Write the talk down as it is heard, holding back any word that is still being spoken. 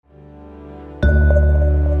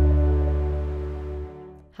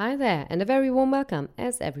Hi there, and a very warm welcome,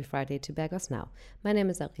 as every Friday, to Bergos Now. My name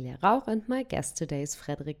is Aurelia Rauch, and my guest today is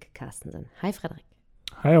Frederik Carstensen. Hi, Frederik.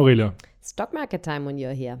 Hi, Aurelia. Stock market time when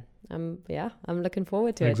you're here. I'm looking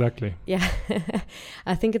forward to it. Exactly. Yeah,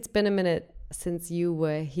 I think it's been a minute since you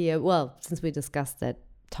were here. Well, since we discussed that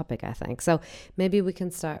topic, I think. So maybe we can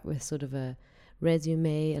start with sort of a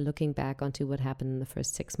resume, looking back onto what happened in the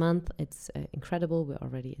first 6 months. It's incredible. We're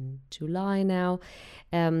already in July now.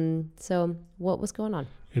 So what was going on?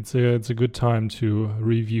 It's a good time to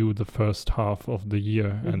review the first half of the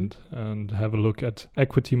year and have a look at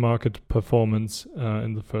equity market performance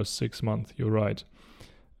in the first 6 months. You're right.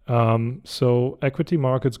 So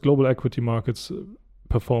global equity markets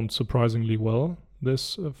performed surprisingly well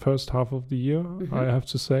this first half of the year, I have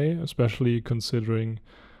to say, especially considering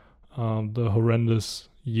the horrendous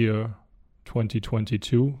year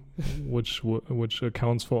 2022, which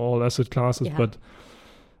accounts for all asset classes. Yeah. But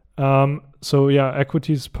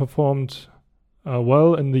equities performed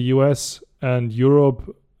well in the US and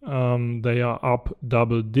Europe. They are up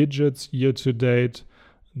double digits year to date.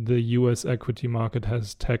 The US equity market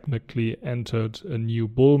has technically entered a new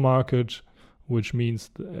bull market, which means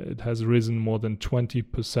it has risen more than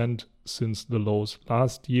 20% since the lows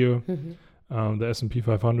last year. The S&P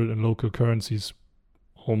 500 in local currencies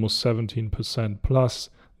almost 17% plus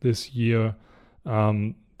this year.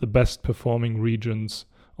 The best performing regions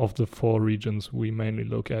of the 4 regions we mainly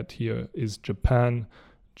look at here is Japan.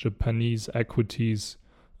 Japanese equities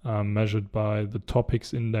measured by the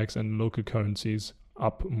Topix index and local currencies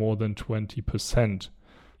up more than 20%.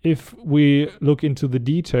 If we look into the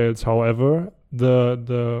details, however,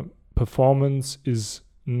 the performance is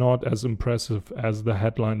not as impressive as the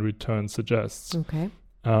headline return suggests. Okay.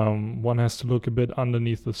 One has to look a bit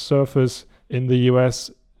underneath the surface. In the US,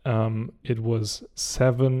 it was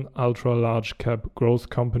 7 ultra large cap growth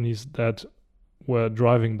companies that were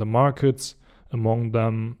driving the markets. Among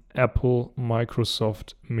them, Apple,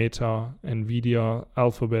 Microsoft, Meta, Nvidia,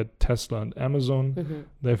 Alphabet, Tesla, and Amazon.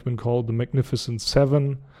 They've been called the Magnificent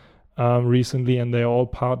Seven recently, and they are all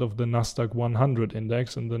part of the Nasdaq 100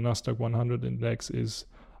 index. And the Nasdaq 100 index is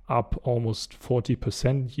up almost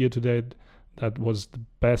 40% year to date. That was the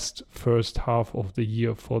best first half of the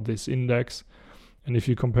year for this index. And if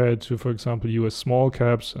you compare it to, for example, US small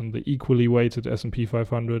caps and the equally weighted S&P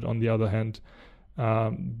 500, on the other hand,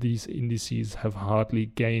 these indices have hardly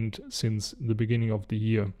gained since the beginning of the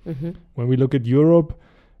year. When we look at Europe,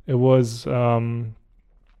 it was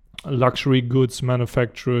luxury goods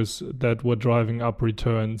manufacturers that were driving up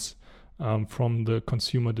returns from the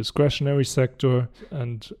consumer discretionary sector.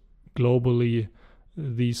 And globally,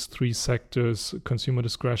 these 3 sectors, consumer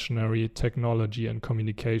discretionary, technology, and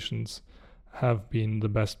communications, have been the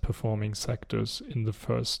best performing sectors in the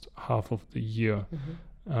first half of the year.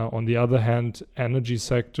 On the other hand, energy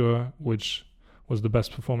sector, which was the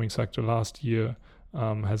best performing sector last year,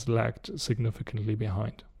 has lagged significantly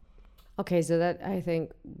behind. Okay, so that, I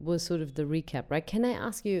think, was sort of the recap, right? Can I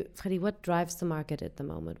ask you, Freddy, what drives the market at the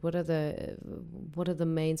moment? What are the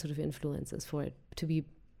main sort of influences for it to be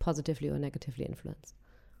positively or negatively influenced?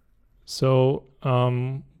 So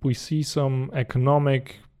we see some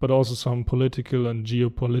economic, but also some political and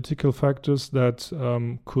geopolitical factors that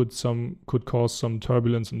could cause some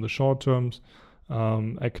turbulence in the short terms.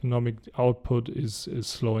 Economic output is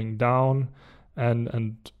slowing down,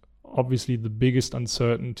 and obviously the biggest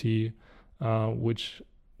uncertainty, which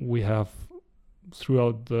we have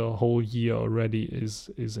throughout the whole year already, is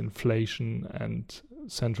inflation and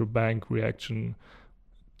central bank reaction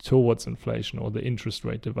towards inflation or the interest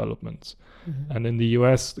rate developments. And in the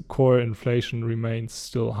US, the core inflation remains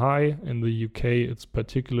still high. In the UK, it's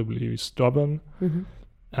particularly stubborn.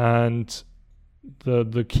 And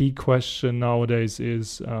the key question nowadays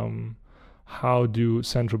is how do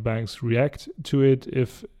central banks react to it?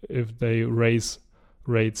 If they raise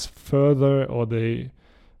rates further or they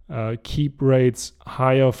keep rates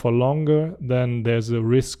higher for longer, then there's a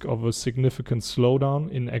risk of a significant slowdown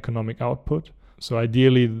in economic output. So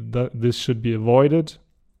ideally, this should be avoided.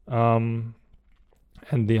 And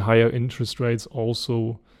the higher interest rates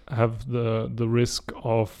also have the risk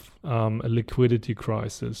of a liquidity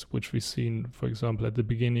crisis, which we've seen, for example, at the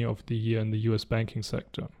beginning of the year in the US banking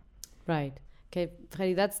sector. Right. Okay,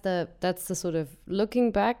 Freddy, that's the sort of looking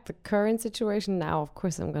back, the current situation. Now, of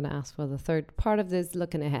course, I'm going to ask for the third part of this,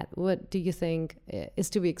 looking ahead. What do you think is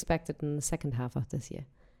to be expected in the second half of this year?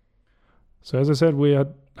 So as I said, we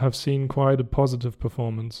have seen quite a positive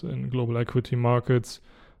performance in global equity markets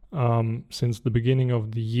since the beginning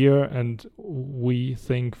of the year. And we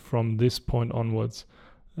think from this point onwards,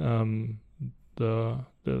 the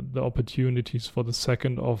opportunities for the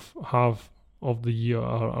second half of the year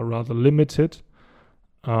are rather limited.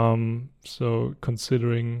 So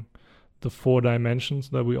considering the 4 dimensions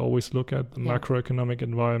that we always look at, the macroeconomic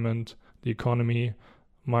environment, the economy,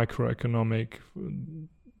 microeconomic,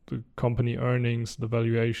 the company earnings, the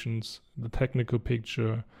valuations, the technical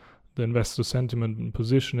picture, the investor sentiment and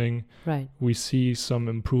positioning, we see some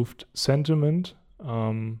improved sentiment.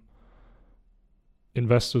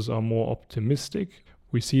 Investors are more optimistic.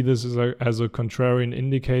 We see this as a contrarian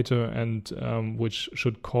indicator, and which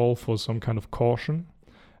should call for some kind of caution.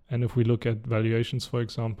 And if we look at valuations, for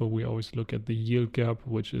example, we always look at the yield gap,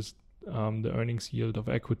 which is the earnings yield of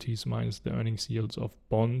equities minus the earnings yields of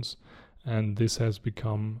bonds. And this has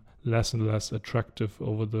become less and less attractive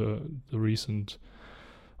over the recent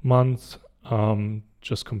month,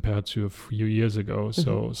 just compared to a few years ago.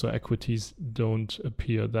 So equities don't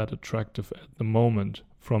appear that attractive at the moment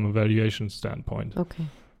from a valuation standpoint. Okay.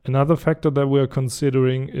 Another factor that we're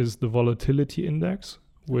considering is the volatility index,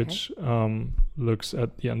 which looks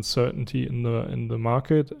at the uncertainty in the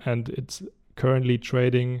market, and it's currently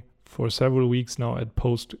trading for several weeks now at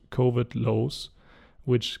post-COVID lows,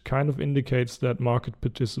 which kind of indicates that market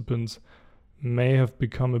participants may have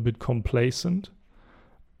become a bit complacent.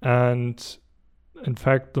 And in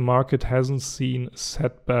fact, the market hasn't seen a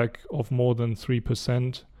setback of more than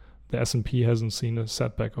 3%. The S&P hasn't seen a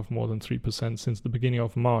setback of more than 3% since the beginning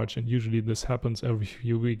of March, and usually this happens every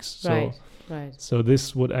few weeks. So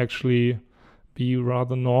this would actually be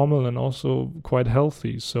rather normal and also quite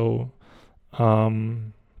healthy. So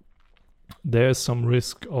there is some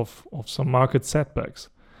risk of some market setbacks.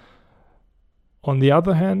 On the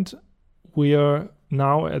other hand, we are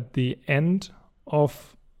now at the end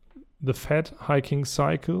of the Fed hiking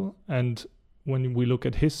cycle, and when we look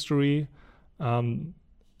at history,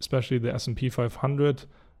 especially the S&P 500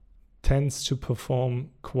 tends to perform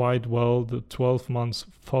quite well the 12 months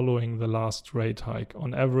following the last rate hike.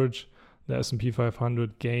 On average, the S&P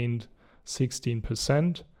 500 gained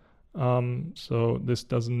 16%. So this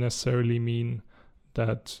doesn't necessarily mean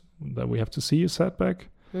that we have to see a setback.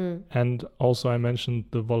 And also I mentioned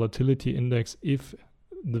the volatility index. If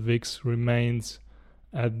the VIX remains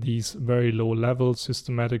at these very low levels,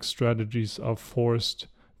 systematic strategies are forced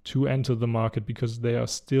to enter the market because they are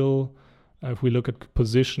still, if we look at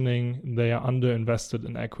positioning, they are underinvested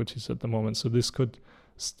in equities at the moment. So this could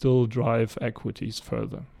still drive equities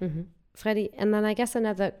further. Freddy, and then I guess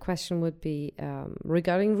another question would be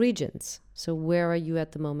regarding regions. So where are you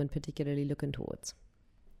at the moment particularly looking towards?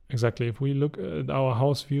 Exactly. If we look at our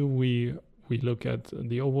house view, we look at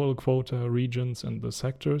the overall quota, regions, and the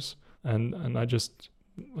sectors. And I just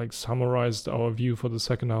summarized our view for the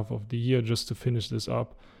second half of the year just to finish this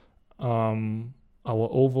up. Our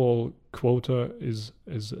overall quota is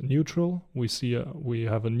neutral. We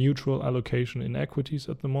have a neutral allocation in equities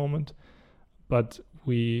at the moment, but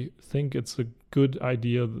we think it's a good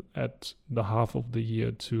idea at the half of the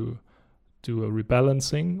year to do a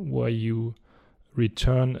rebalancing where you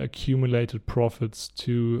return accumulated profits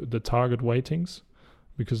to the target weightings,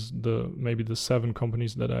 because maybe the 7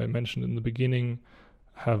 companies that I mentioned in the beginning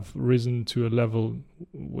have risen to a level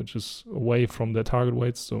which is away from their target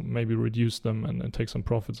weights. So maybe reduce them and take some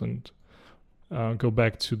profits and go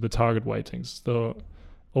back to the target weightings. So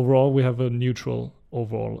overall, we have a neutral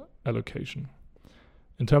overall allocation.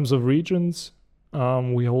 In terms of regions,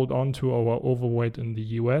 we hold on to our overweight in the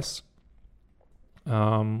US.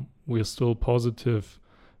 We are still positive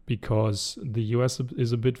because the US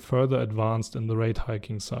is a bit further advanced in the rate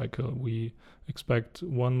hiking cycle. We expect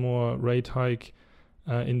one more rate hike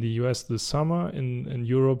in the US this summer. In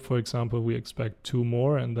Europe, for example, we expect 2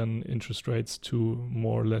 more, and then interest rates to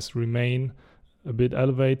more or less remain a bit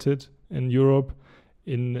elevated in Europe.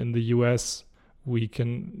 In the US,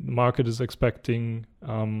 the market is expecting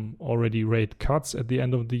already rate cuts at the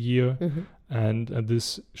end of the year, and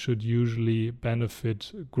this should usually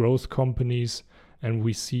benefit growth companies, and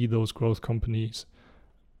we see those growth companies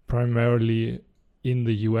primarily in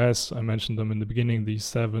the US. I mentioned them in the beginning, these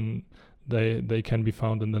 7, they can be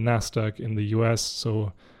found in the NASDAQ in the US,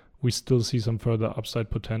 so we still see some further upside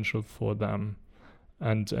potential for them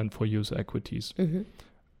and for US equities.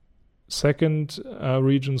 Second,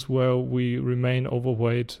 regions where we remain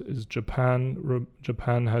overweight is Japan.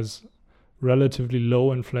 Japan has relatively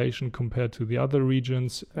low inflation compared to the other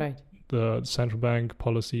regions. The central bank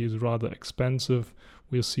policy is rather expensive.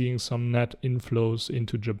 We're seeing some net inflows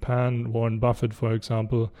into Japan. Warren Buffett, for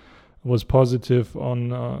example, was positive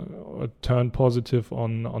turned positive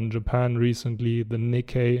on Japan recently. The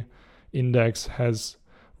Nikkei index has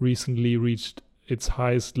recently reached its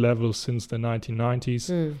highest level since the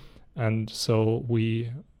 1990s. And so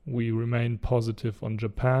we remain positive on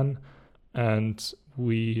Japan. and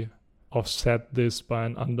we offset this by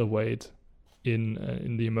an underweight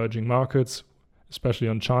in the emerging markets, especially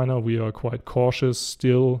on China. We are quite cautious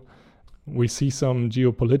still. We see some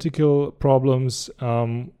geopolitical problems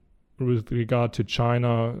with regard to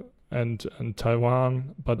China and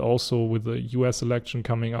Taiwan, but also with the US election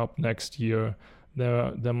coming up next year,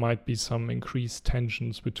 there might be some increased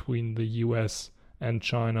tensions between the US and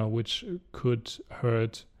China, which could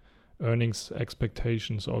hurt earnings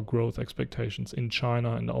expectations or growth expectations in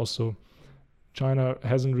China. And also China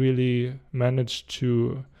hasn't really managed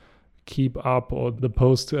to keep up, or the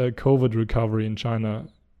post-COVID recovery in China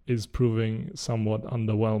is proving somewhat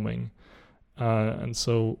underwhelming. And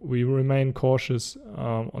so we remain cautious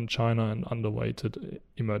on China and underweighted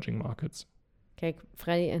emerging markets. Okay,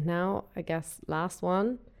 Freddy, and now I guess last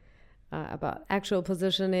one about actual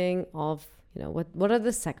positioning of, what are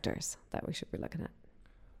the sectors that we should be looking at?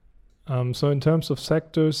 So in terms of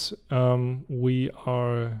sectors, we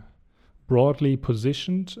are broadly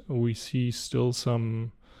positioned. We see still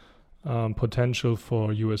some potential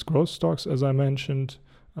for US growth stocks, as I mentioned,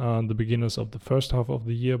 the beginners of the first half of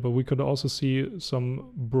the year, but we could also see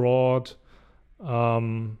some broad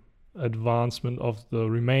advancement of the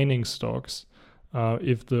remaining stocks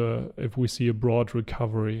if we see a broad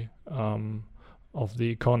recovery of the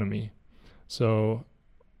economy. So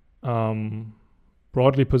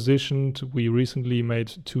broadly positioned, we recently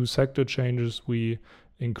made 2 sector changes. We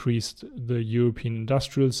increased the European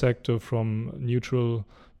industrial sector from neutral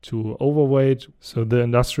to overweight. So the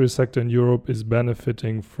industrial sector in Europe is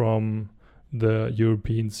benefiting from the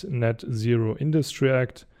Europeans' Net Zero Industry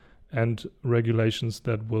Act and regulations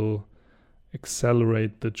that will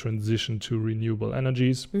accelerate the transition to renewable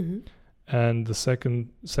energies. Mm-hmm. And the second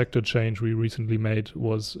sector change we recently made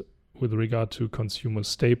was with regard to consumer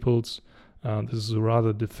staples. This is a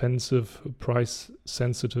rather defensive,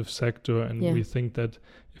 price-sensitive sector, and we think that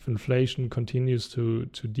if inflation continues to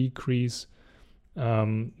decrease,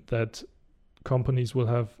 that companies will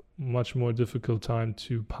have much more difficult time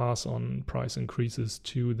to pass on price increases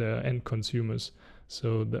to their end consumers.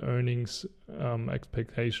 So the earnings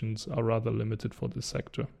expectations are rather limited for this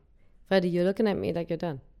sector. Freddy, you're looking at me like you're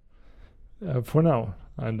done. For now,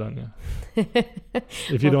 I'm done, yeah.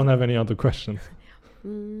 If you don't have any other questions.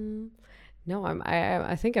 No,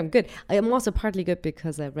 I think I'm good. I am also partly good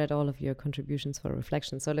because I read all of your contributions for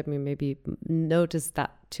reflection. So let me maybe notice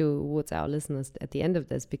that towards our listeners at the end of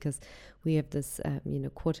this, because we have this,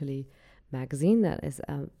 quarterly magazine that is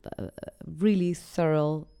a really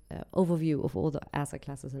thorough overview of all the asset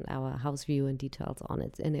classes and our house view and details on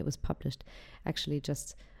it. And it was published actually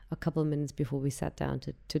just a couple of minutes before we sat down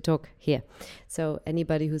to talk here. So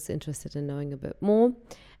anybody who's interested in knowing a bit more,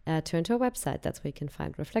 turn to our website. That's where you can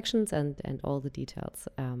find reflections and all the details.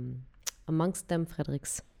 Amongst them,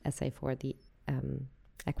 Frederick's essay for the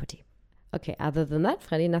equity. Okay, other than that,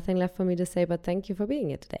 Freddy, nothing left for me to say, but thank you for being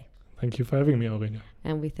here today. Thank you for having me, Aurelia.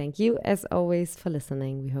 And we thank you, as always, for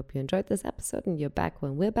listening. We hope you enjoyed this episode, and you're back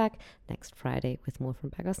when we're back next Friday with more from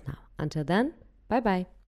Backers Now. Until then, bye-bye.